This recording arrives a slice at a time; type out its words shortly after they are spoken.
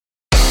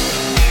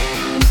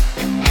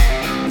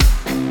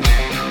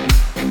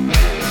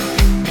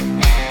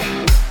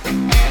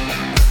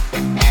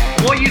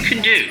you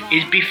can do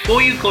is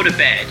before you go to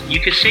bed, you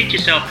can say to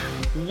yourself,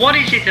 what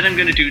is it that I'm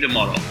going to do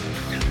tomorrow?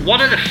 What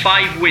are the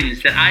 5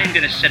 wins that I am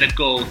going to set a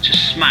goal to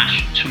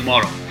smash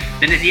tomorrow?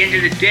 Then at the end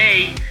of the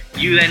day,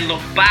 you then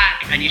look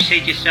back and you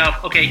say to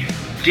yourself, okay,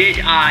 did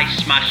I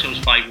smash those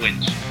 5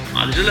 wins?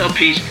 There's a little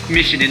piece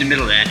missing in the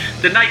middle there.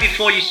 The night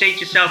before, you say to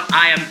yourself,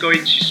 I am going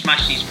to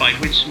smash these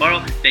 5 wins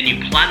tomorrow. Then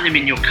you plan them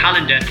in your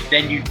calendar,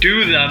 then you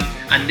do them,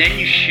 and then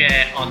you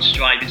share on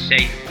Strive and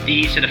say,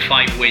 these are the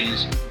 5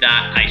 wins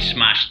that I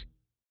smashed.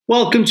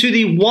 Welcome to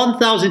the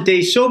 1000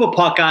 Days Sober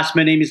podcast.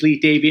 My name is Lee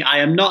Davey. I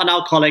am not an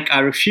alcoholic. I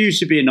refuse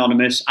to be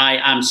anonymous. I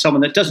am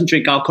someone that doesn't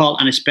drink alcohol,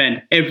 and I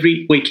spend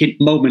every waking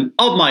moment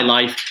of my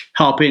life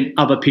helping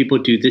other people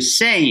do the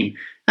same.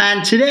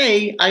 And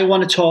today I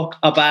want to talk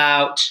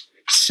about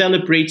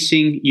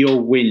celebrating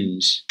your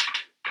wins.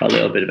 Got a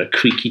little bit of a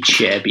creaky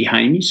chair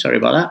behind me. Sorry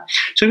about that.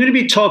 So I'm going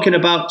to be talking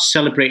about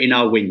celebrating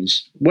our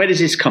wins. Where does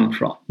this come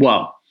from?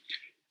 Well,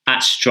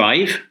 at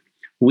Strive,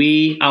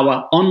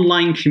 our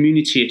online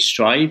community at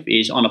Strive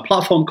is on a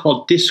platform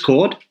called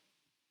Discord.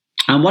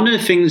 And one of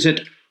the things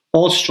that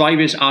all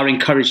Strivers are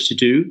encouraged to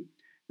do,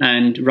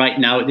 and right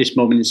now at this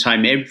moment in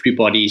time,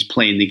 everybody is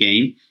playing the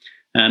game,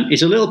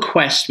 is a little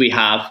quest we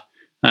have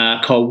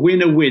called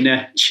Winner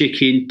Winner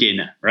Chicken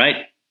Dinner,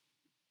 right?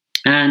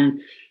 And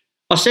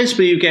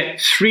ostensibly, you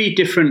get 3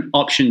 different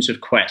options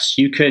of quests.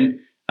 You can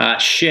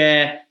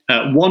share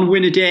 1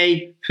 win a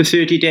day for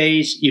 30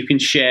 days. You can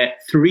share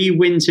 3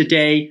 wins a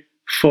day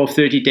for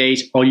 30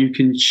 days, or you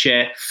can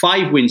share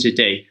 5 wins a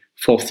day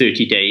for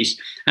 30 days.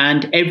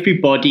 And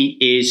everybody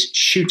is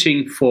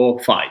shooting for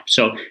 5.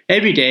 So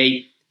every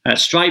day,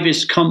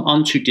 Strivers come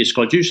onto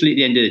Discord, usually at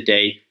the end of the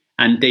day,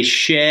 and they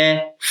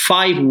share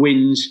 5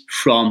 wins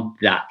from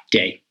that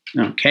day.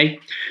 Okay,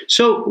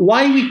 so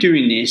why are we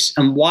doing this,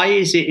 and why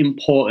is it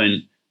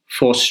important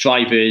for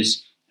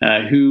Strivers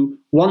who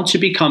want to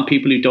become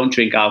people who don't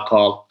drink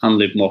alcohol and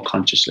live more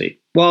consciously?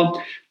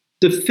 Well,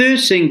 the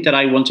first thing that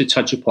I want to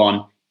touch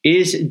upon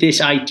is this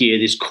idea,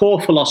 this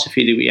core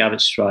philosophy that we have at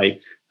Strive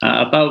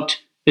about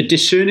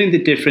discerning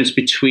the difference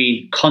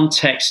between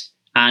context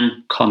and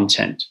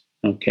content.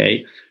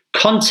 Okay,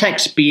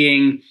 context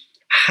being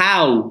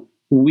how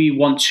we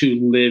want to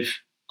live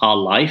our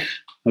life.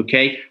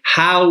 Okay,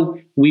 how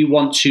we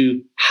want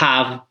to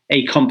have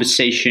a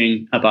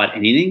conversation about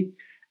anything,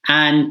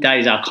 and that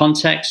is our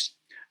context,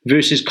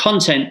 versus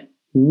content.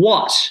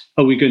 What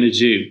are we going to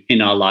do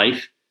in our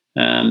life?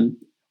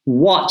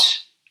 What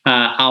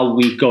are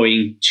we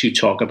going to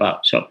talk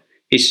about? So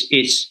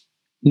it's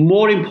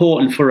more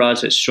important for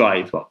us at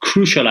Strive, or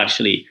crucial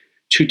actually,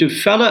 to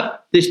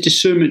develop this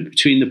discernment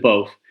between the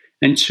both,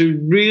 and to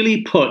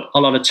really put a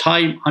lot of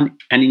time on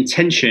and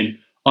intention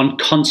on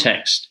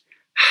context,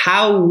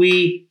 how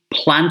we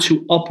plan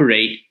to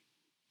operate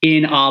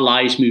in our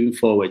lives moving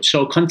forward.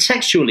 So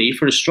contextually,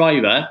 for a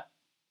Striver,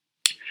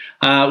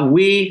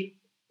 we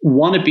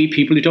want to be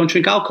people who don't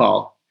drink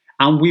alcohol,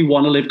 and we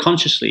want to live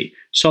consciously.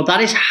 So that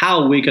is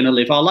how we're going to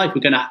live our life.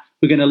 We're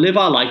going to live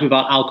our life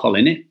without alcohol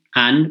in it,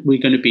 and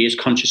we're going to be as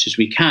conscious as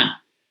we can.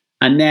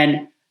 And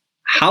then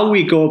how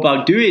we go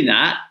about doing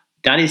that,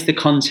 that is the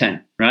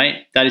content,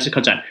 right? That is the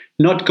content.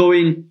 Not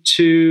going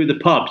to the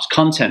pubs,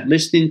 content.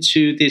 Listening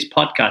to this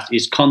podcast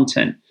is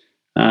content.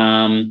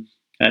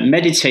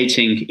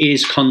 Meditating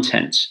is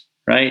content,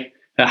 right?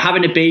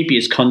 Having a baby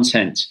is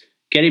content.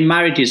 Getting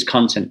married is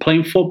content.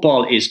 Playing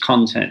football is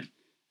content.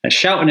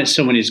 Shouting at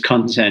someone is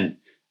content.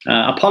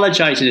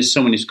 Apologizing to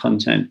someone is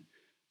content.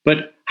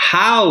 But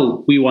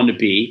how we want to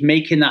be,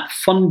 making that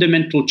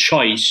fundamental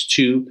choice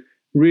to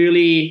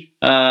really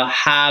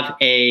have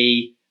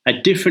a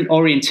different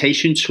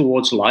orientation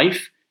towards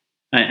life,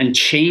 and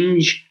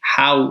change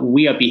how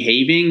we are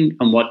behaving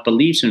and what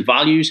beliefs and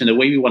values and the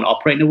way we want to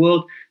operate in the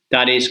world,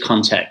 that is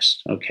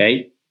context,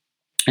 okay?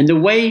 And the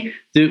way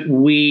that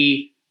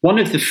one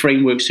of the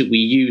frameworks that we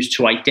use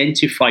to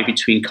identify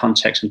between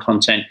context and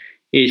content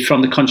is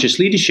from the Conscious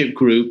Leadership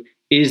Group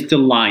is the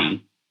line,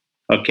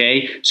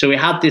 okay? So we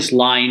have this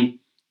line,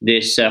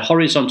 this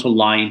horizontal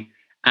line,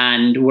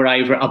 and we're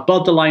either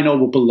above the line or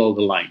we're below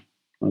the line,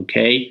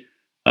 okay?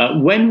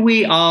 When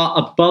we are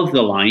above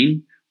the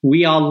line,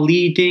 we are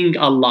leading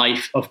a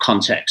life of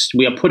context.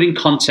 We are putting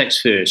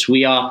context first.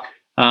 We are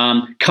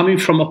coming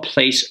from a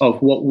place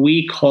of what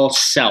we call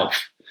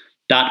self,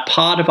 that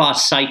part of our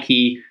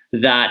psyche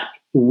that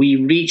we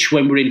reach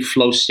when we're in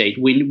flow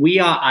state. When we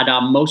are at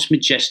our most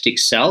majestic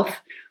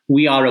self,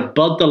 we are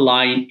above the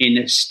line in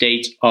a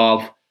state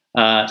of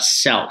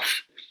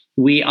self.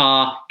 We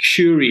are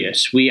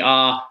curious. We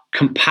are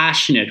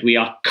compassionate. We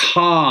are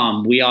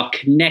calm. We are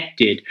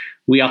connected.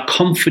 We are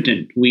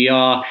confident. We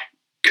are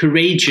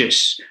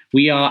courageous.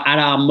 We are at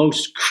our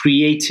most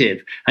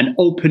creative and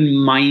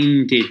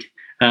open-minded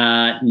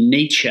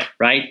nature,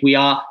 right? We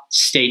are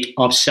state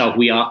of self.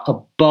 We are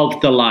above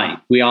the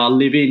line. We are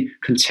living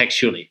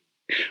contextually.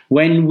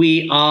 When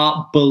we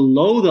are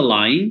below the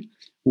line,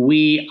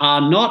 we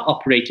are not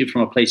operating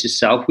from a place of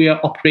self. We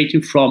are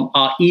operating from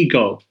our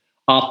ego,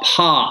 our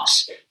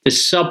parts, the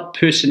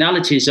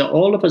sub-personalities that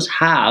all of us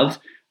have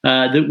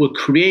that were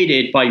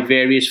created by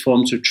various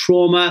forms of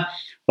trauma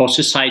or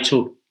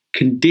societal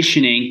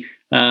conditioning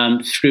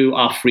through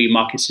our free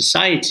market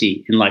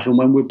society in life. And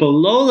when we're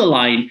below the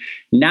line,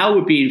 now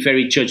we're being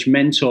very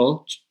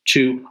judgmental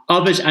to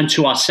others and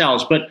to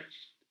ourselves. But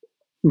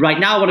right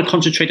now, I want to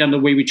concentrate on the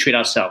way we treat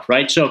ourselves,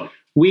 right? So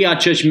we are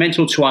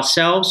judgmental to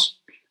ourselves.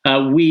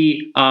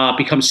 We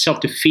become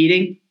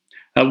self-defeating.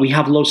 We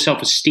have low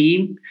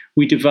self-esteem.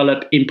 We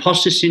develop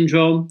imposter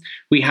syndrome.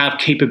 We have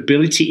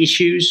capability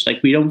issues.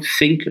 Like, we don't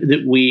think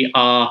that we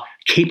are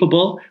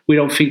capable. We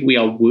don't think we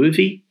are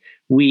worthy.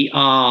 We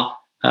are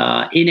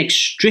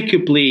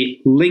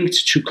inextricably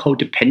linked to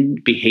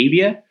codependent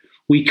behavior.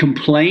 We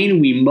complain,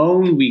 we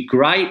moan, we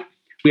gripe.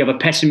 We have a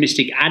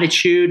pessimistic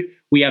attitude.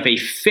 We have a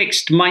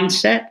fixed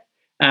mindset,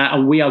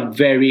 and we are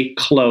very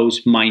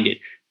closed-minded.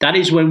 That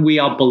is when we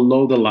are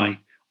below the line,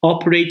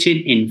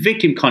 operating in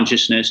victim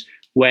consciousness,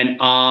 when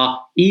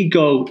our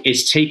ego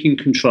is taking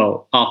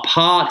control, our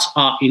parts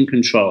are in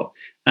control,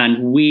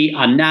 and we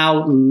are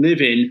now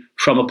living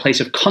from a place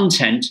of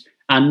content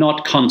and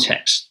not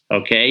context,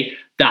 okay?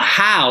 The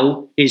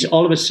how is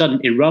all of a sudden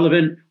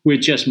irrelevant. We're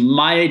just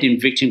mired in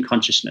victim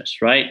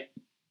consciousness, right?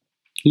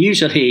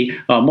 Usually,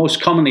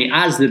 most commonly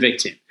as the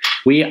victim.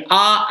 We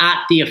are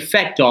at the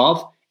effect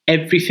of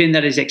everything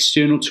that is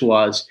external to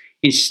us,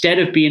 instead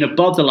of being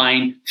above the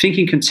line,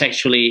 thinking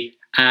contextually,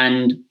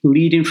 and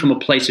leading from a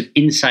place of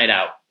inside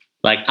out.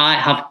 Like, I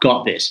have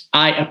got this.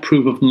 I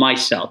approve of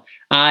myself.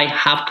 I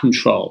have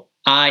control.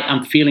 I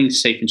am feeling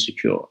safe and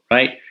secure,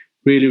 right?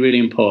 Really, really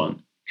important.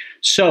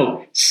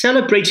 So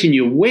celebrating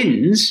your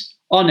wins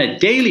on a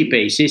daily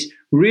basis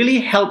really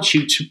helps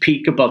you to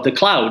peak above the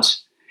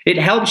clouds. It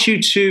helps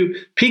you to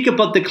peak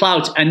above the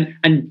clouds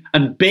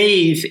and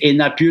bathe in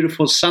that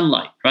beautiful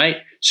sunlight, right?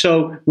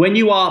 So when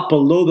you are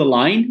below the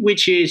line,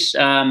 which is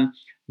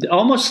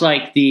almost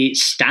like the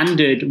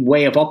standard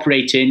way of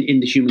operating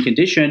in the human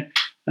condition,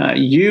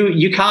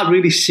 you can't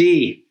really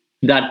see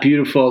that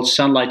beautiful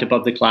sunlight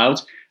above the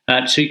clouds,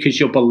 because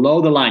you're below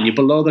the line, you're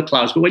below the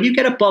clouds. But when you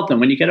get above them,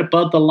 when you get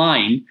above the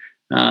line,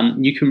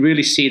 you can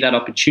really see that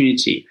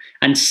opportunity.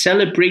 And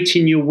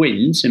celebrating your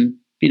wins and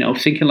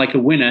thinking like a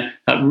winner,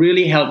 that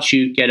really helps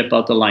you get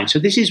above the line. So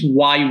this is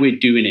why we're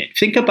doing it.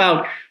 Think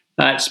about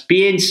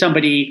being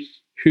somebody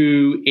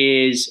who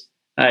is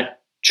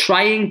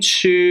trying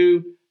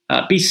to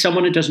be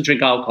someone who doesn't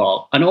drink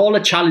alcohol, and all the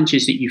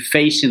challenges that you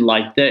face in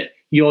life that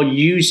you're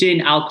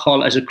using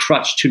alcohol as a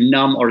crutch to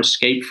numb or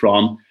escape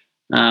from.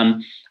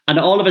 And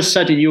all of a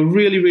sudden, you're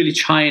really, really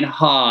trying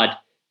hard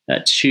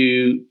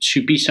to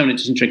be someone who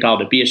doesn't drink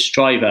alcohol, to be a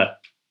striver.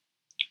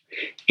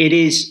 It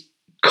is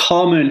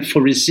common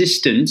for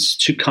resistance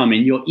to come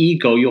in, your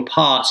ego, your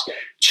parts,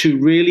 to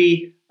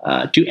really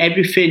do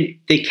everything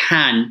they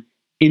can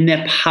in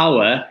their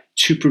power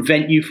to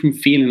prevent you from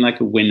feeling like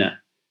a winner,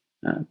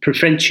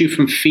 prevent you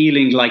from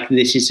feeling like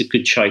this is a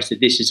good choice,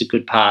 that this is a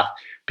good path,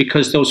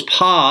 because those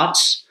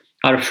parts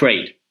are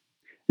afraid.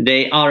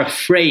 They are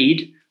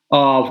afraid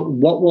of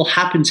what will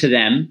happen to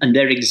them and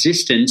their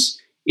existence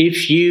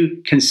if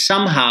you can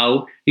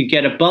somehow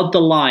get above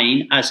the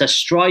line as a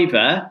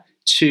striver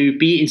to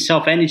be in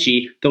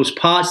self-energy. Those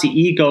parts, the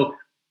ego,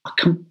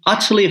 are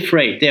utterly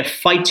afraid. They're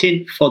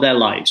fighting for their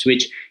lives,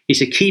 which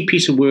is a key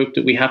piece of work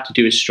that we have to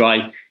do as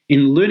Strive,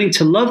 in learning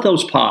to love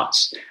those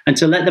parts and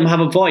to let them have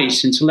a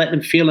voice and to let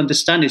them feel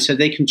understanding, so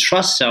they can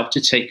trust self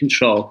to take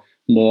control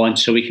more, and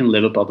so we can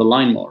live above the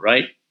line more,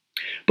 right?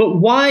 But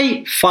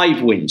why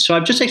 5 wins? So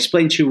I've just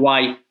explained to you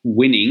why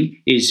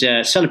winning is,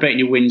 celebrating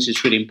your wins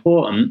is really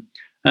important.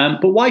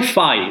 But why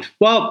 5?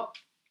 Well,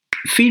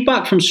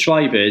 feedback from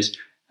Strivers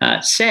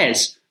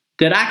says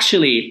that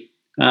actually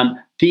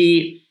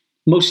the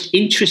most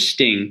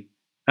interesting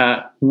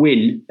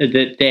win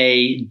that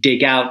they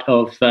dig out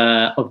of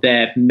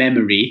their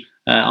memory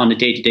on a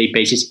day-to-day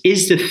basis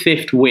is the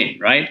 5th win,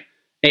 right?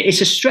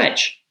 It's a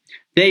stretch.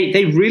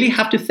 They really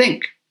have to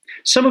think.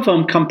 Some of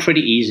them come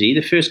pretty easy.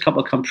 The first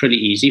couple come pretty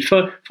easy.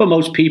 For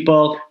most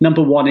people,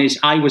 number 1 is,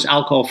 I was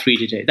alcohol-free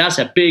today. That's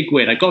a big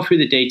win. I got through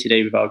the day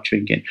today without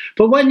drinking.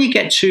 But when you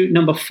get to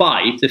number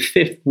 5, the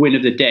 5th win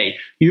of the day,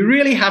 you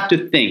really have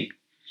to think.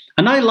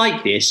 And I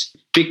like this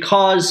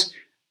because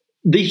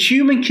the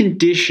human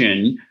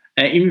condition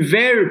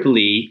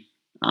invariably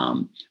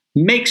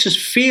makes us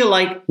feel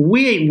like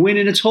we ain't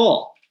winning at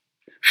all.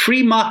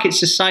 Free market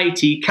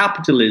society,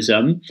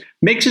 capitalism,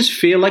 makes us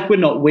feel like we're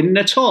not winning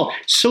at all.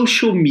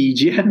 Social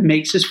media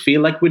makes us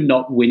feel like we're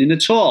not winning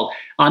at all.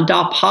 And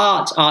our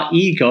part, our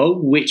ego,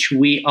 which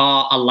we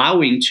are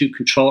allowing to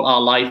control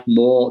our life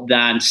more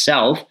than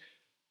self,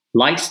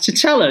 likes to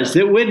tell us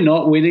that we're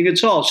not winning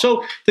at all.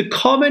 So the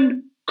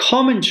common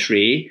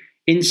commentary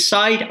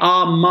inside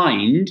our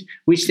mind,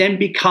 which then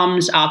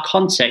becomes our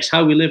context,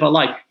 how we live our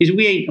life, is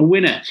we ain't a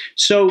winner.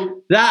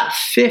 So that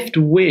 5th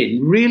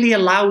win really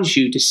allows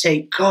you to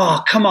say,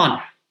 God, come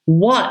on,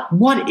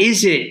 what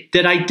is it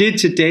that I did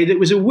today that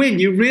was a win?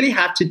 You really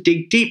have to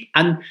dig deep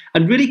and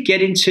really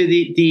get into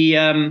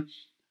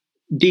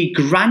the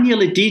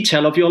granular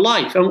detail of your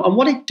life. And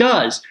what it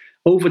does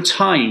over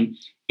time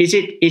is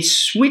it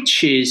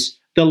switches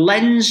the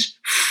lens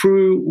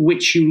through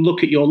which you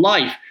look at your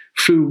life,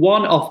 through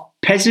one of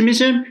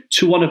pessimism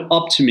to one of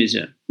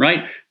optimism,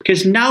 right?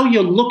 Because now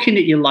you're looking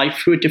at your life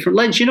through a different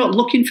lens. You're not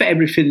looking for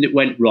everything that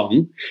went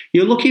wrong.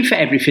 You're looking for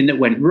everything that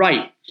went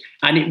right.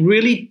 And it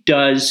really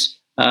does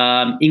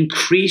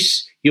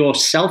increase your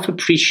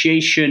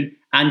self-appreciation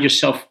and your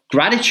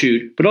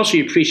self-gratitude, but also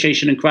your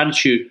appreciation and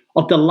gratitude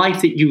of the life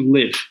that you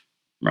live,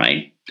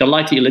 right? The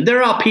life that you live.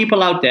 There are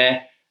people out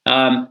there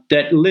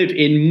that live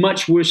in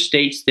much worse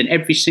states than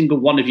every single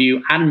one of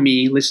you and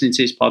me listening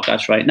to this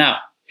podcast right now.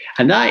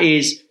 And that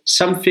is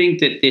something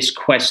that this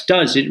quest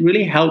does. It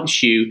really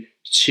helps you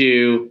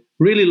to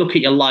really look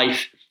at your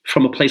life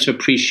from a place of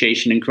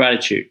appreciation and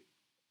gratitude.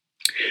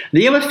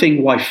 The other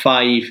thing why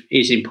 5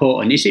 is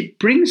important is it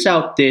brings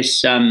out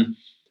this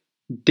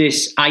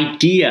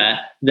idea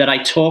that I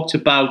talked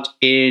about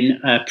in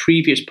a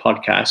previous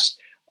podcast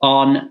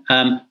on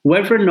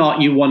whether or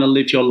not you want to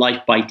live your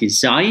life by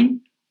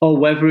design or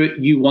whether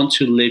you want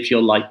to live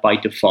your life by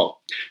default.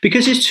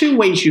 Because there's 2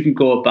 ways you can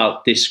go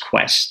about this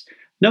quest.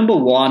 Number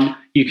one,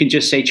 you can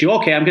just say to you,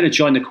 okay, I'm going to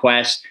join the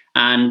quest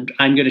and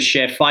I'm going to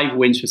share 5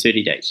 wins for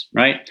 30 days,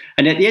 right?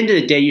 And at the end of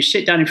the day, you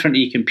sit down in front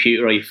of your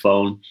computer or your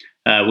phone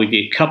with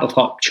your cup of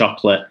hot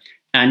chocolate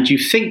and you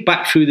think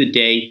back through the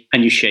day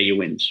and you share your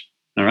wins,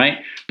 all right?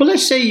 But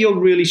let's say you're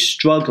really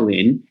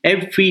struggling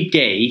every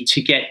day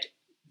to get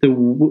the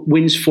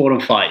wins 4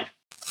 and 5.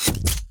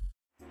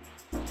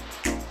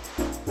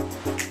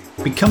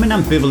 Becoming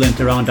ambivalent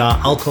around our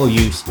alcohol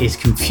use is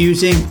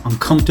confusing,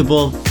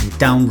 uncomfortable, and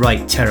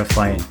downright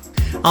terrifying.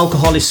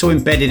 Alcohol is so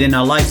embedded in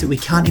our life that we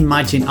can't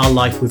imagine our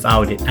life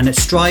without it, and at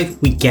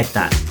Strive, we get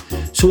that.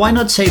 So why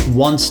not take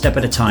one step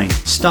at a time,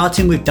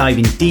 starting with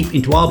diving deep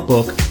into our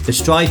book, The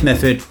Strive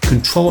Method,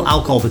 Control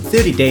Alcohol for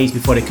 30 Days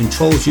Before It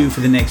Controls You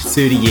for the Next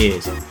 30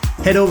 Years.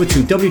 Head over to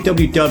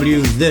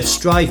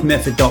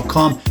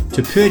www.thestrivemethod.com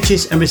to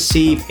purchase and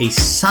receive a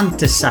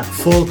Santa sack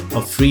full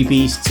of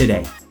freebies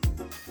today.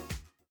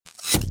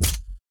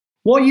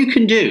 What you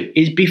can do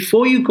is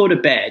before you go to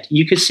bed,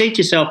 you can say to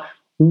yourself,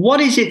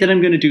 what is it that I'm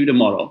going to do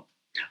tomorrow?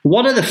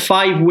 What are the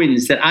 5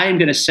 wins that I am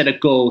going to set a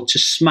goal to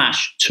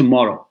smash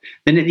tomorrow?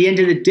 Then at the end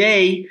of the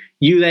day,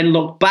 you then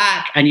look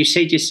back and you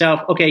say to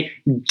yourself, okay,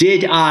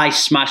 did I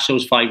smash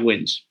those 5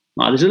 wins?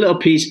 There's a little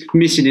piece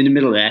missing in the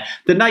middle there.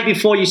 The night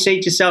before, you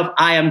say to yourself,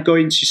 I am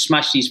going to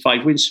smash these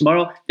 5 wins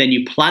tomorrow. Then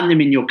you plan them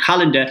in your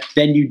calendar.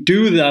 Then you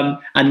do them.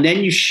 And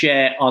then you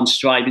share on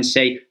Strive and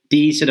say,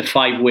 these are the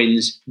 5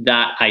 wins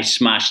that I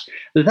smashed.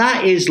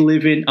 That is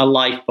living a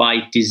life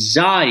by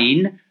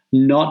design,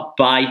 not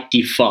by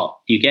default.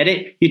 You get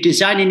it? You're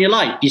designing your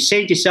life. You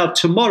say to yourself,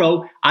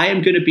 tomorrow, I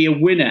am going to be a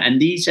winner. And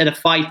these are the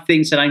 5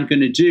 things that I'm going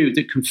to do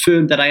that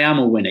confirm that I am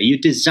a winner. You're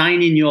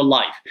designing your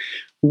life.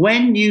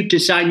 When you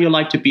design your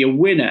life to be a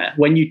winner,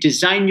 when you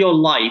design your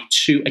life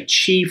to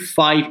achieve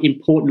 5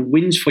 important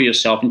wins for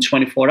yourself in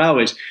 24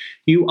 hours,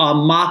 you are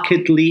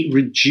markedly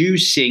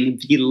reducing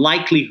the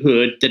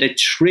likelihood that a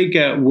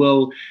trigger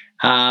will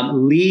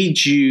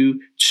lead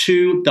you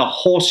to the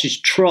horse's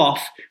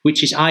trough,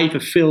 which is either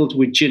filled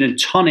with gin and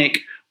tonic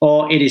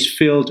or it is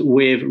filled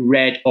with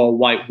red or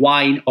white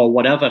wine or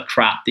whatever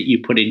crap that you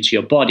put into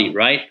your body,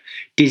 right?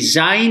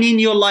 Designing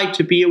your life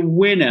to be a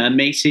winner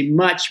makes it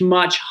much,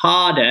 much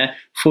harder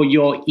for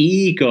your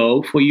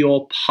ego, for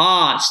your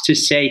parts to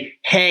say,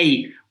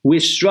 hey,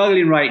 we're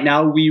struggling right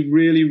now. We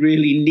really,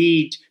 really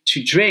need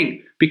to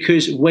drink.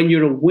 Because when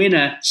you're a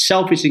winner,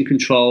 self is in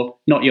control,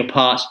 not your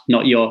parts,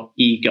 not your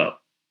ego.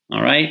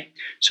 All right?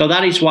 So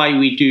that is why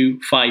we do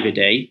 5 a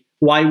day.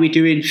 Why are we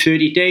doing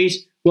 30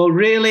 days? Well,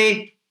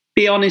 really,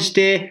 be honest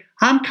here,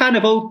 I'm kind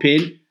of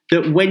hoping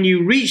that when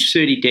you reach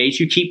 30 days,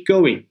 you keep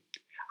going.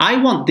 I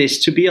want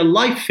this to be a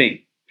life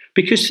thing.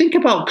 Because think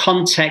about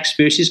context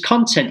versus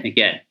content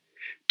again.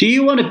 Do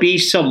you want to be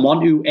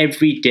someone who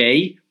every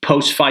day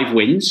posts 5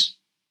 wins,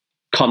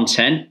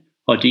 content,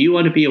 or do you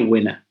want to be a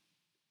winner,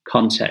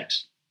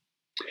 context?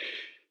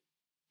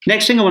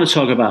 Next thing I want to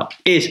talk about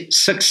is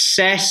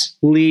success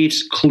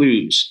leaves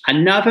clues.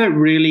 Another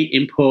really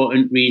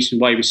important reason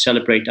why we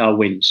celebrate our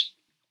wins.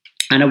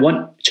 And I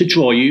want to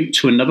draw you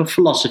to another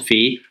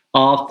philosophy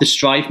of the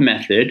Strive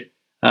Method.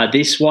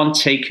 This one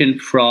taken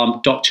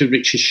from Dr.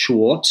 Richard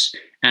Schwartz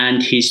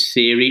and his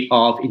theory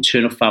of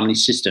internal family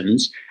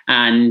systems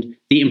and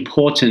the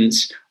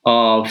importance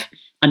of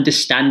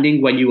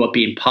understanding when you are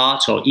being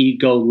part or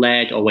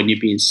ego-led or when you're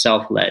being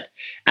self-led.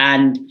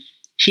 And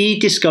he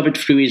discovered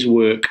through his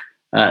work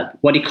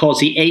what he calls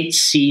the 8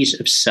 C's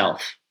of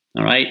self,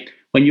 all right?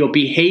 When you're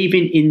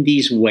behaving in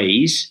these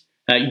ways,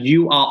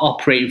 you are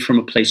operating from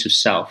a place of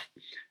self.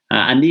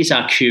 And these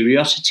are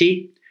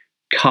curiosity,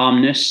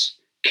 calmness,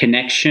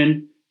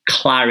 connection,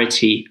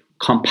 clarity,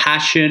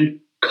 compassion,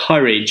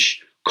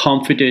 courage,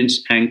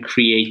 confidence, and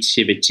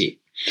creativity.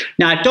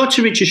 Now,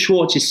 Dr. Richard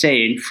Schwartz is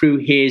saying through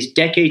his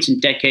decades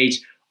and decades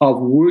of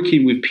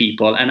working with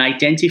people and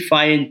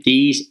identifying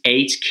these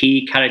 8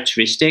 key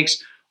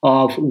characteristics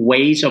of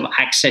ways of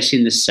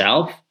accessing the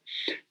self,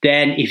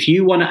 then if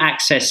you want to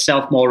access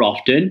self more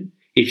often,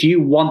 if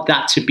you want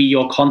that to be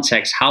your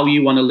context, how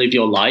you want to live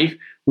your life,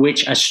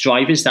 which as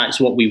strivers, that's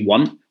what we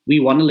want. We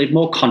want to live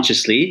more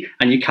consciously,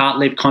 and you can't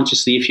live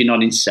consciously if you're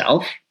not in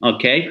self,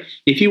 okay?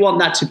 If you want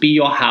that to be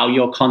your how,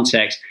 your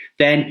context,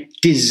 then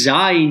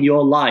design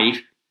your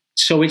life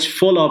so it's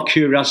full of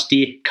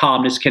curiosity,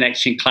 calmness,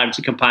 connection,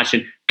 clarity,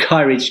 compassion,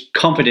 courage,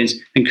 confidence,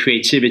 and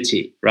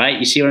creativity, right?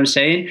 You see what I'm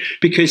saying?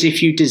 Because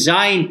if you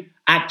design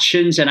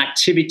actions and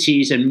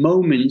activities and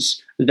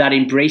moments that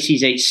embrace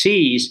these 8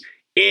 C's,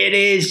 it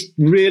is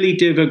really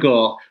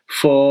difficult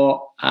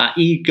for our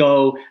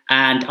ego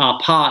and our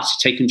parts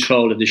to take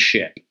control of the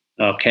ship,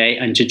 okay?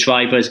 And to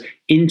drive us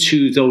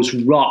into those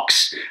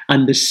rocks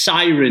and the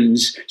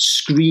sirens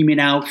screaming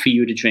out for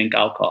you to drink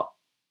alcohol.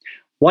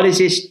 What is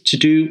this to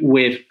do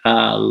with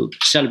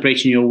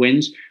celebrating your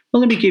wins?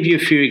 Well, let me give you a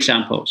few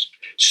examples.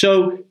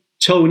 So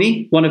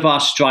Tony, one of our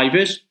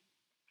strivers,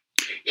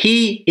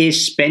 he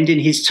is spending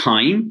his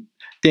time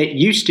that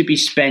used to be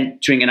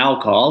spent drinking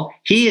alcohol.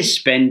 He is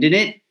spending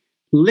it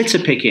litter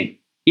picking.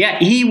 Yeah,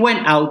 he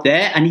went out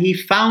there and he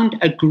found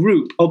a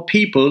group of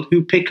people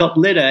who pick up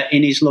litter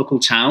in his local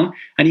town,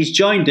 and he's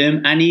joined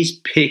them and he's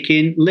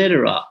picking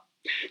litter up.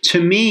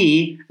 To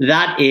me,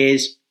 that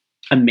is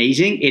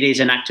amazing. It is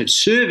an act of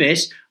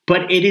service,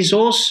 but it is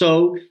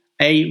also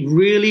a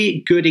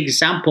really good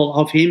example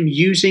of him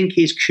using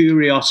his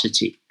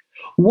curiosity.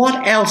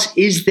 What else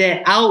is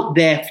there out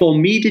there for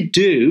me to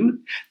do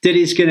that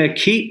is going to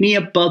keep me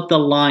above the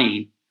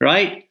line,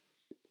 right?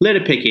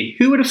 Litter picking.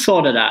 Who would have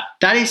thought of that?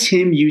 That is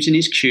him using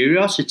his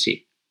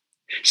curiosity.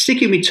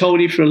 Sticking with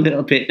Tony for a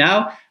little bit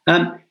now.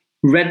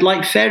 Red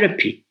light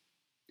therapy,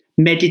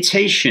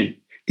 meditation.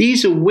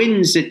 These are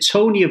wins that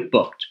Tony have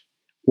booked.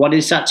 What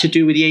is that to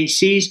do with the 8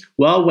 C's?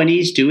 Well, when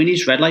he's doing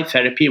his red light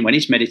therapy and when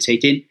he's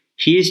meditating,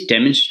 he is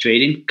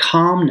demonstrating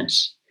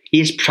calmness. He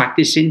is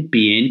practicing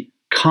being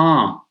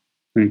calm.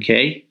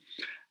 Okay?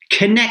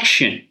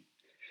 Connection.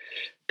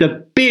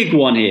 The big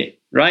one here,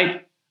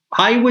 right?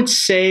 I would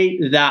say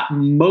that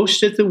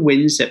most of the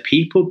wins that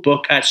people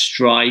book at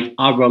Strive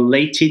are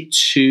related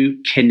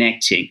to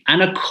connecting.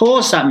 And of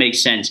course that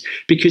makes sense,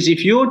 because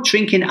if you're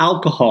drinking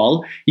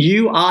alcohol,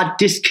 you are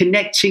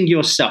disconnecting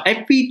yourself.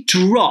 Every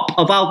drop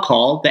of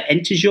alcohol that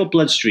enters your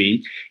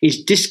bloodstream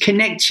is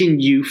disconnecting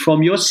you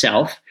from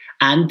yourself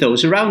and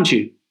those around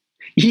you.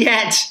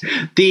 Yet,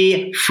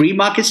 the free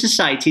market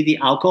society, the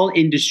alcohol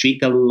industry,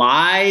 the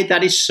lie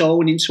that is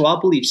sown into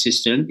our belief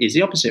system is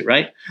the opposite,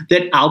 right?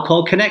 That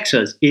alcohol connects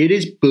us. It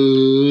is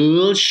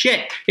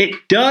bullshit. It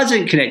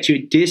doesn't connect you,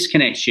 it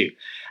disconnects you.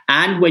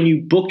 And when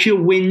you book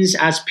your wins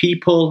as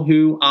people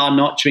who are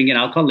not drinking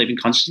alcohol, living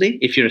consciously,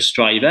 if you're a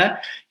striver,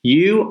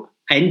 you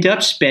end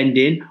up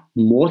spending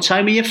more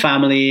time with your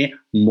family,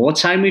 more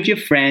time with your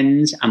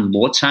friends, and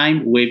more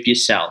time with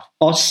yourself,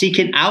 or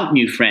seeking out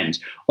new friends,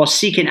 or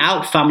seeking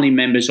out family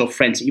members or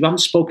friends that you haven't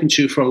spoken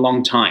to for a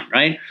long time,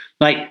 right?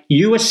 Like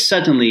you are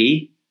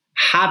suddenly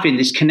having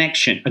this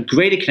connection, a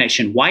greater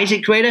connection. Why is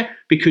it greater?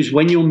 Because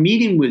when you're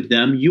meeting with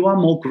them, you are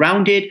more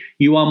grounded,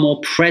 you are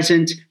more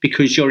present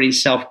because you're in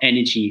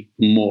self-energy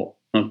more,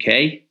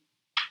 okay?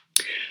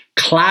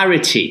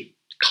 Clarity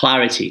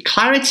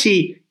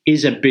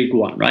is a big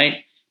one,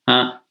 right?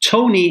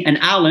 Tony and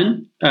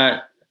Alan,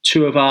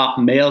 two of our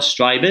male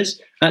strivers,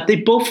 they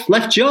both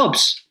left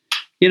jobs.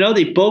 You know,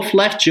 they both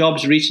left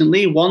jobs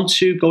recently. One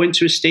to go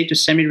into a state of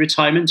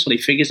semi-retirement until he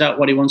figures out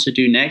what he wants to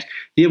do next.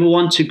 The other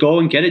one to go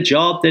and get a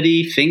job that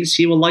he thinks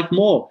he will like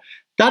more.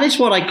 That is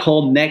what I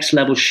call next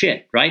level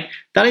shit, right?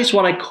 That is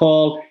what I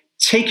call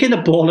taking the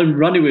ball and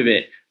running with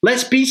it.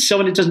 Let's be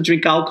someone who doesn't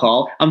drink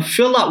alcohol and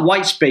fill that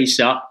white space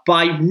up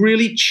by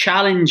really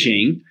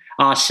challenging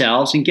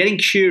ourselves and getting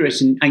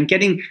curious and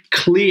getting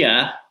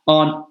clear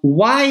on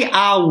why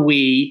are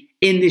we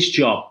in this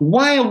job?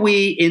 Why are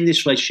we in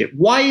this relationship?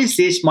 Why is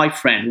this my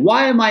friend?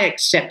 Why am I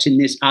accepting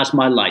this as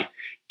my life?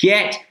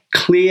 Get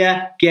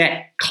clear,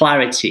 get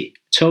clarity.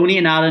 Tony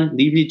and Alan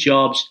leaving their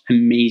jobs,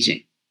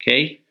 amazing.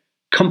 Okay.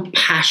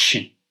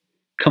 Compassion.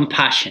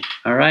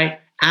 All right.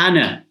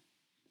 Anna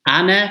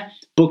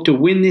booked a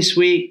win this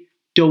week,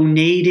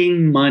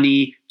 donating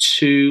money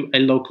to a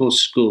local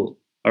school.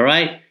 All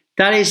right.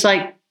 That is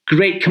like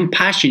great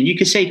compassion. You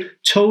could say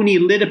Tony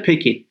litter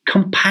picking,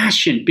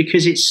 compassion,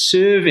 because it's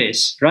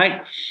service,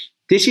 right?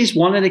 This is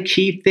one of the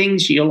key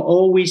things you'll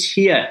always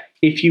hear.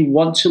 If you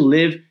want to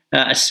live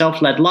a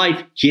self-led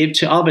life, give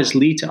to others,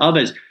 lead to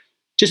others.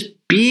 Just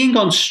being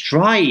on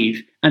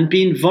Strive and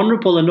being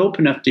vulnerable and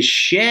open enough to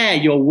share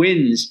your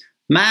wins,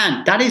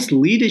 man, that is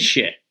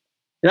leadership.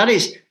 That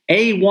is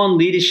A1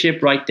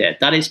 leadership right there.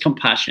 That is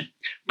compassion.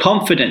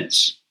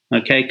 Confidence,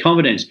 okay,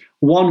 confidence.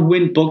 One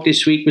win book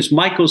this week was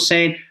Michael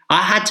saying,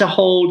 I had to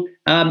hold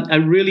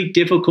a really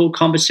difficult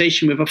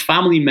conversation with a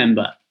family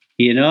member,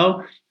 you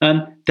know?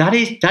 That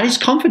is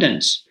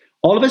confidence.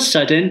 All of a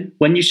sudden,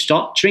 when you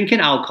stop drinking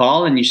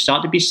alcohol and you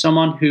start to be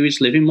someone who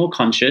is living more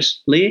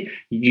consciously,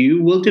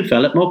 you will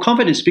develop more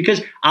confidence,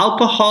 because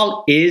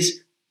alcohol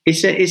is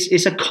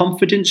a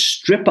confidence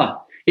stripper.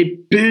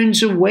 It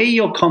burns away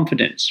your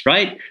confidence,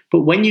 right?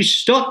 But when you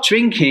stop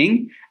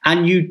drinking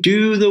and you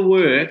do the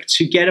work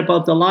to get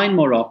above the line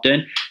more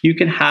often, you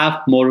can have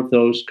more of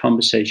those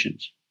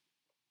conversations.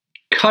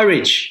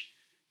 Courage.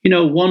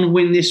 One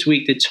win this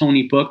week that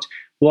Tony booked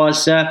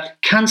was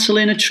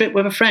cancelling a trip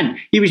with a friend.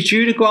 He was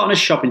due to go out on a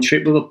shopping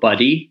trip with a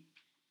buddy.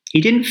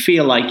 He didn't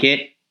feel like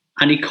it,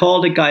 and he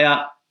called a guy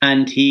up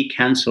and he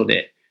cancelled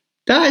it.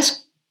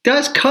 That's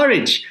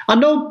courage. A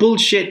no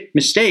bullshit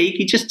mistake.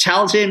 He just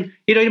tells him,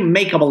 he didn't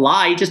make up a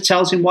lie. He just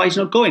tells him why he's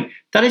not going.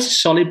 That is a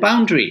solid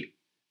boundary.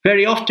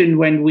 Very often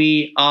when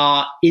we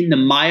are in the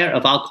mire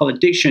of alcohol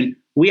addiction,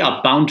 we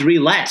are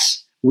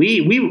boundary-less.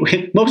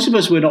 Most of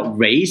us were not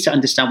raised to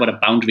understand what a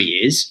boundary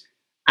is,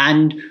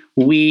 and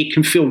we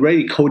can feel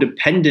really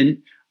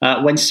codependent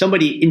when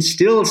somebody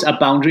instills a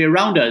boundary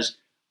around us.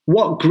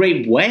 What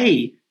great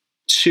way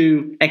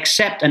to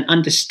accept and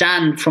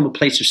understand from a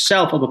place of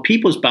self other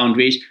people's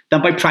boundaries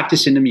than by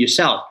practicing them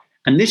yourself.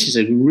 And this is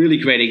a really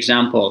great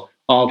example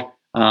of,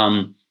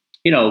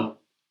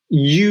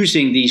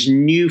 using these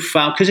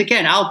newfound, because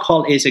again,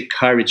 alcohol is a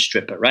courage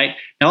stripper, right?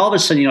 Now, all of a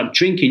sudden you're not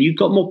drinking, you've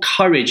got more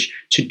courage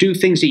to do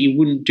things that you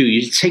wouldn't do.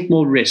 You take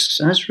more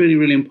risks, and that's really,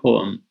 really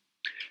important.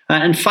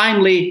 And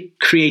finally,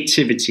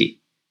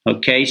 creativity.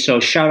 Okay, so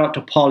shout out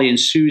to Polly and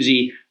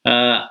Susie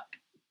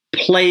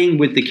playing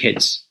with the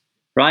kids,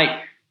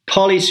 right?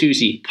 Polly,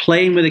 Susie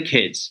playing with the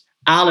kids.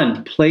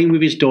 Alan playing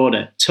with his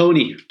daughter.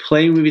 Tony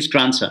playing with his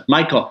grandson.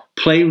 Michael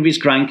playing with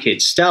his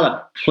grandkids.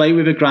 Stella playing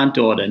with her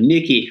granddaughter.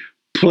 Nikki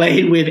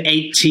playing with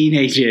 8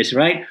 teenagers,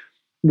 right?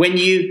 When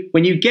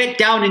you get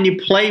down and you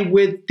play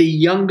with the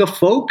younger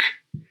folk,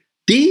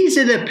 these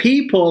are the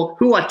people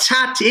who are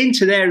tapped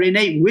into their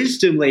innate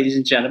wisdom, ladies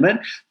and gentlemen.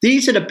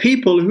 These are the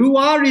people who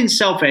are in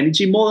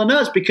self-energy more than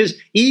us, because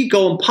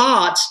ego and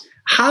parts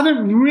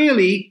haven't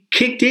really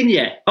kicked in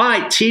yet. All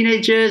right,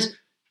 teenagers,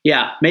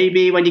 yeah,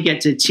 maybe when you get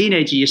to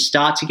teenager, you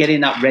start to get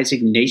in that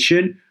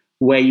resignation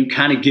where you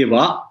kind of give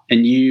up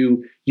and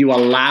you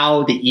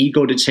allow the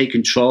ego to take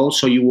control,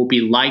 so you will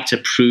be liked,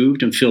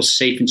 approved, and feel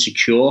safe and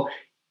secure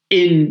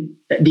in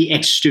the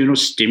external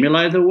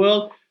stimuli of the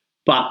world.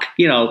 But,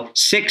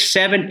 6,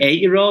 7,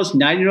 8-year-olds,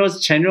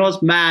 9-year-olds,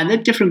 10-year-olds, man, they're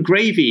different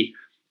gravy.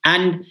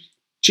 And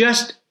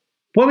just,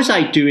 what was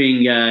I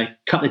doing a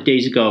couple of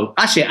days ago?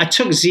 Actually, I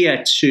took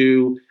Zia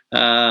to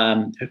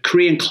a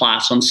Korean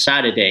class on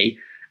Saturday,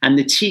 and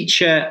the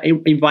teacher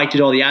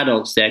invited all the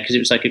adults there because it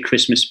was like a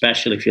Christmas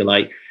special, if you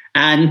like.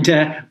 And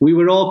we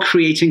were all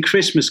creating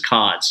Christmas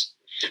cards.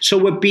 So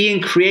we're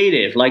being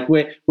creative, like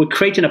we're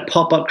creating a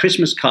pop-up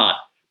Christmas card.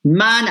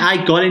 Man,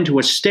 I got into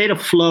a state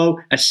of flow,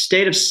 a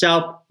state of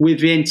self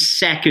within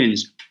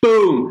seconds.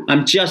 Boom,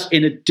 I'm just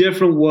in a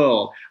different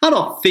world. I'm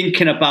not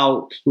thinking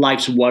about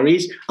life's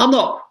worries. I'm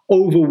not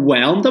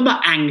overwhelmed. I'm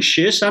not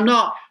anxious. I'm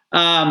not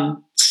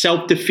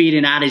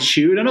self-defeating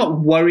attitude. I'm not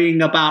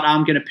worrying about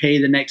I'm going to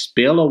pay the next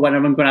bill or when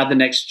I'm going to have the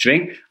next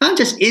drink. I'm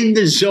just in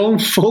the zone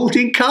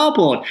folding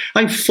cardboard.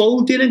 I'm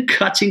folding and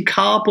cutting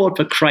cardboard,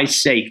 for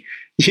Christ's sake.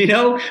 We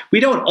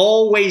don't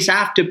always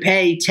have to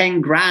pay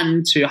 10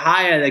 grand to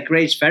hire the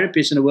greatest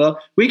therapist in the world.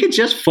 We can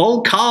just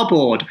fold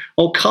cardboard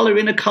or color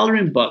in a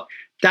coloring book.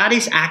 That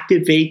is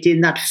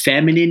activating that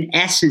feminine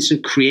essence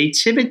of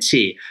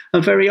creativity.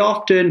 And very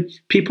often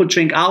people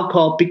drink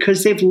alcohol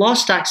because they've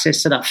lost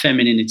access to that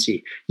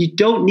femininity. You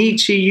don't need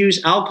to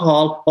use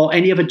alcohol or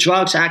any other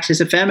drugs to access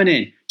the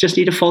feminine. Just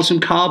need to fold some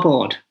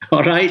cardboard.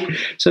 All right.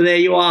 So there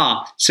you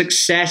are.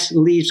 Success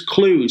leaves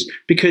clues,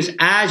 because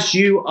as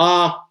you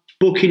are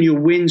booking your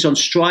wins on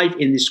Strive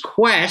in this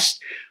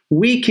quest,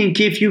 we can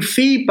give you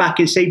feedback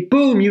and say,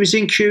 boom, you was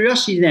in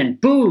curiosity then.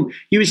 Boom,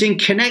 you was in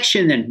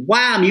connection then.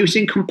 Wham, you was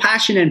in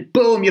compassion then.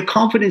 Boom, your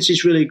confidence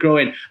is really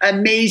growing.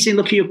 Amazing,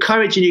 look at your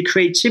courage and your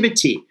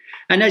creativity.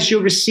 And as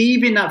you're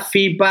receiving that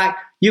feedback,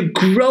 you're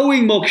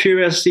growing more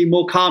curiosity,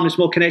 more calmness,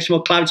 more connection,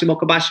 more clarity, more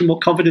compassion, more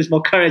confidence,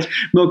 more courage,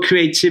 more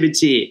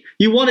creativity.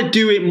 You want to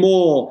do it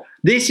more.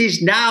 This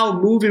is now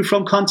moving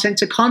from content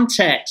to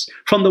context,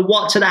 from the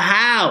what to the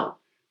how.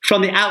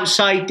 From the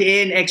outside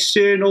in,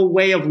 external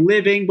way of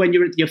living, when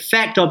you're at the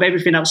effect of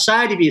everything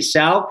outside of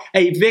yourself,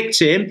 a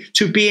victim,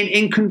 to being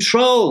in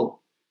control,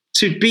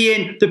 to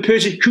being the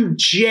person who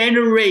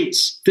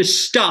generates the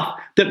stuff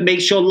that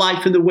makes your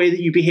life and the way that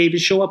you behave and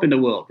show up in the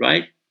world,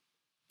 right?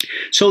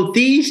 So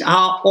these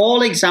are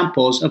all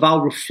examples of how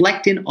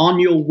reflecting on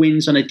your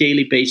wins on a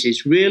daily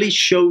basis really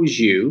shows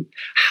you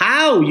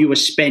how you are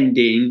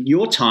spending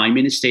your time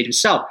in a state of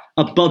self,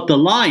 above the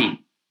line,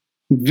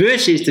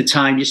 versus the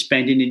time you're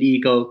spending in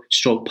ego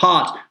stroke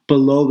part,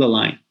 below the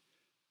line.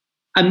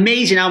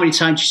 Amazing how many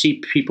times you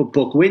see people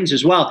book wins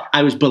as well.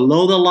 I was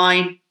below the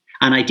line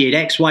and I did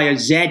X, Y, or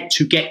Z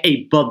to get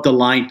above the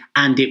line,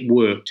 and it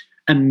worked.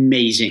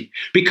 Amazing.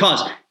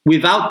 Because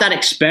without that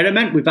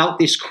experiment, without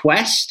this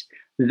quest,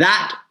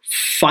 that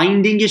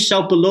finding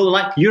yourself below the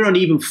line, you don't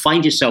even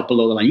find yourself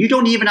below the line. You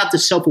don't even have the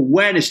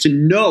self-awareness to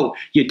know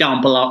you're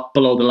down below the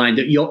line,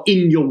 that you're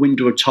in your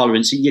window of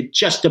tolerance, and you're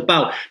just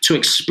about to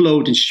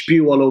explode and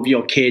spew all over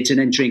your kids and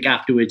then drink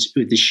afterwards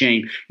with the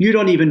shame. You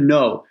don't even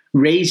know.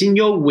 Raising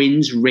your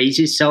wins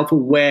raises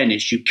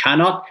self-awareness. You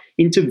cannot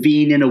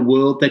intervene in a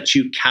world that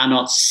you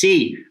cannot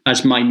see,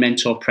 as my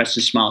mentor,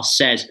 Preston Smiles,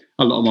 says,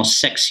 a lot more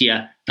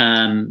sexier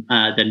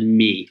than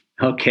me.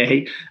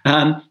 Okay.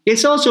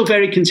 It's also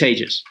very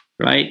contagious,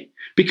 right?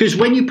 Because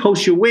when you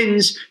post your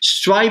wins,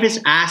 strivers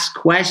ask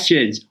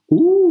questions.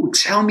 Ooh,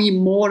 tell me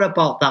more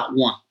about that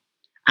one.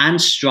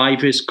 And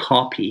strivers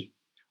copy.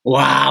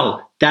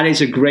 Wow, that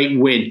is a great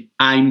win.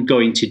 I'm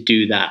going to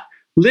do that.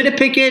 Litter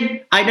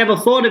picking, I never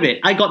thought of it.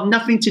 I got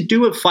nothing to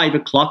do at 5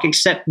 o'clock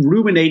except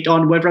ruminate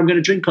on whether I'm going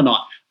to drink or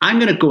not. I'm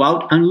going to go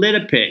out and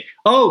litter pick.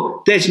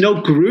 Oh, there's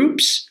no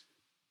groups?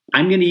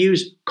 I'm going to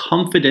use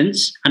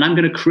confidence and I'm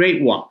going to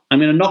create one. I'm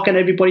going to knock on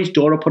everybody's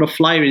door or put a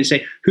flyer in and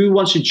say, who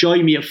wants to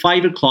join me at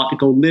 5 o'clock to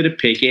go litter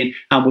picking,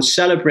 and we'll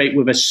celebrate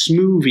with a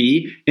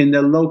smoothie in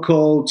the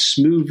local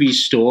smoothie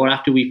store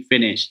after we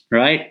finish,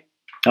 right?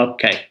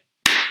 Okay.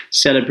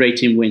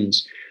 Celebrating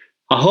wins.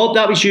 I hope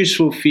that was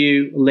useful for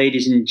you,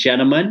 ladies and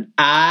gentlemen.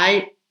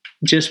 I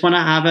just want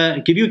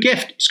to give you a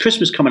gift. It's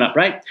Christmas coming up,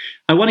 right?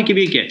 I want to give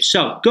you a gift.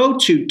 So go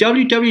to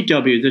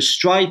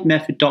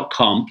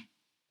www.thestrivemethod.com.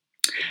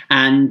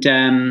 And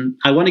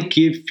I want to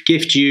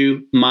gift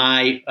you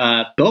my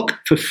book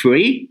for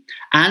free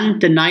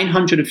and the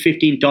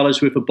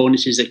 $915 worth of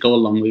bonuses that go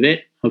along with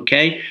it.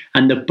 Okay.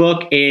 And the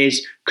book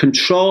is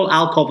Control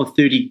Alcohol for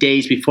 30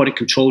 Days Before It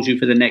Controls You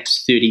for the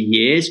Next 30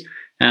 Years.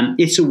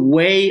 It's a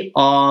way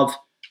of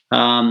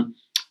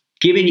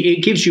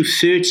it gives you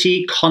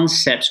 30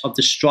 concepts of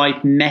the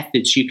Strive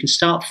method. So you can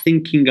start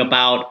thinking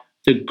about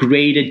the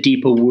greater,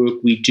 deeper work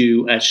we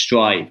do at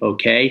Strive,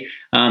 okay?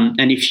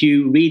 And if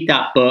you read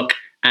that book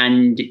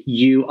and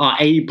you are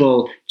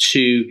able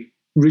to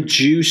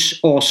reduce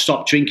or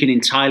stop drinking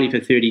entirely for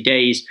 30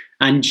 days,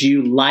 and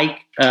you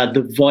like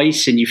the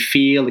voice and you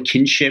feel the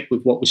kinship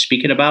with what we're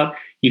speaking about,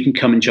 you can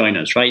come and join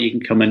us, right? You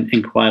can come and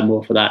inquire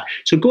more for that.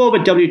 So go over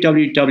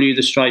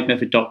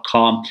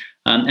www.thestrivemethod.com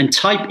and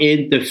type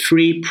in the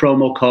free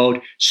promo code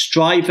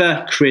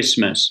Striver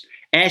Christmas.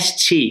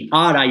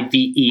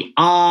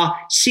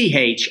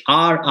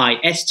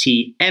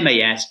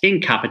 StriverChristmas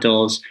in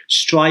capitals,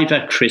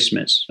 Striver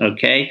Christmas,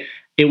 okay?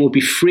 It will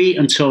be free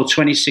until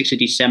 26th of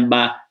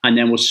December, and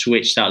then we'll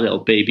switch that little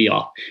baby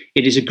off.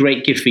 It is a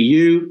great gift for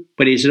you,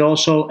 but it is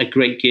also a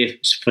great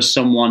gift for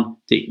someone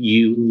that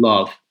you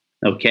love,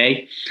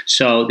 okay?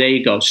 So there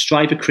you go.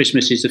 Striver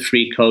Christmas is the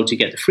free code to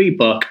get the free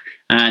book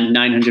and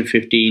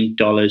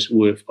 $915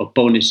 worth of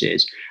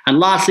bonuses. And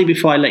lastly,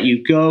 before I let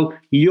you go,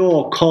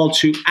 your call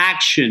to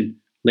action,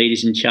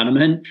 ladies and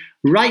gentlemen.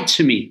 Write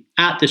to me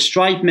at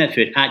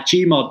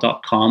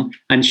thestrivemethod@gmail.com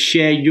and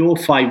share your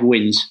 5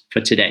 wins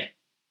for today.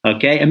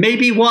 Okay? And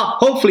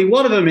hopefully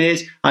one of them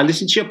is I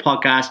listened to your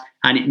podcast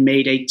and it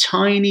made a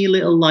tiny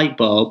little light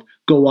bulb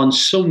go on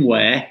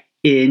somewhere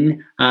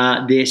in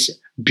this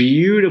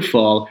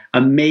beautiful,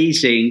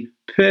 amazing,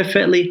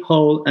 perfectly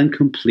whole and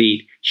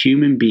complete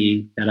human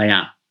being that I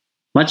am.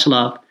 Much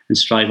love and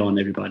strive on,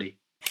 everybody.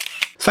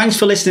 Thanks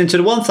for listening to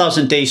the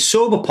 1000 Days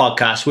Sober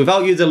podcast.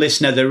 Without you, the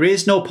listener, there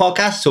is no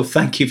podcast. So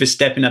thank you for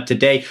stepping up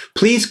today.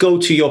 Please go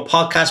to your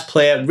podcast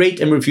player,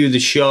 rate and review the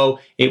show.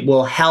 It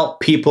will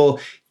help people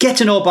get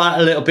to know about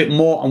it a little bit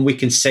more, and we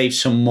can save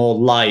some more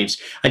lives.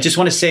 I just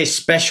want to say a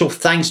special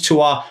thanks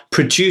to our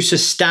producer,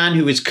 Stan,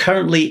 who is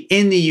currently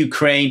in the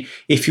Ukraine.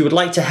 If you would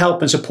like to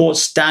help and support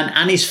Stan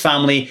and his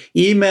family,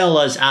 email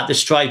us at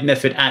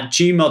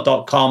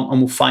thestrivemethod@gmail.com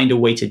and we'll find a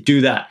way to do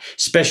that.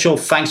 Special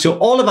thanks to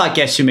all of our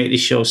guests who make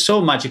this show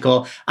so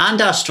magical,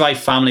 and our Strive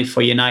family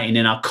for uniting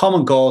in our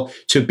common goal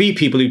to be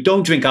people who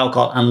don't drink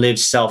alcohol and live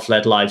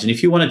self-led lives. And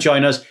if you want to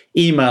join us,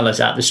 email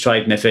us at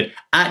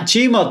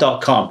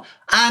thestrivemethod@gmail.com.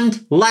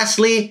 And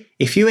lastly,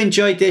 if you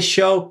enjoyed this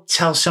show,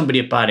 tell somebody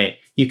about it.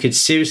 You could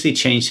seriously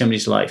change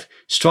somebody's life.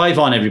 Strive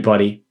on,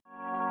 everybody.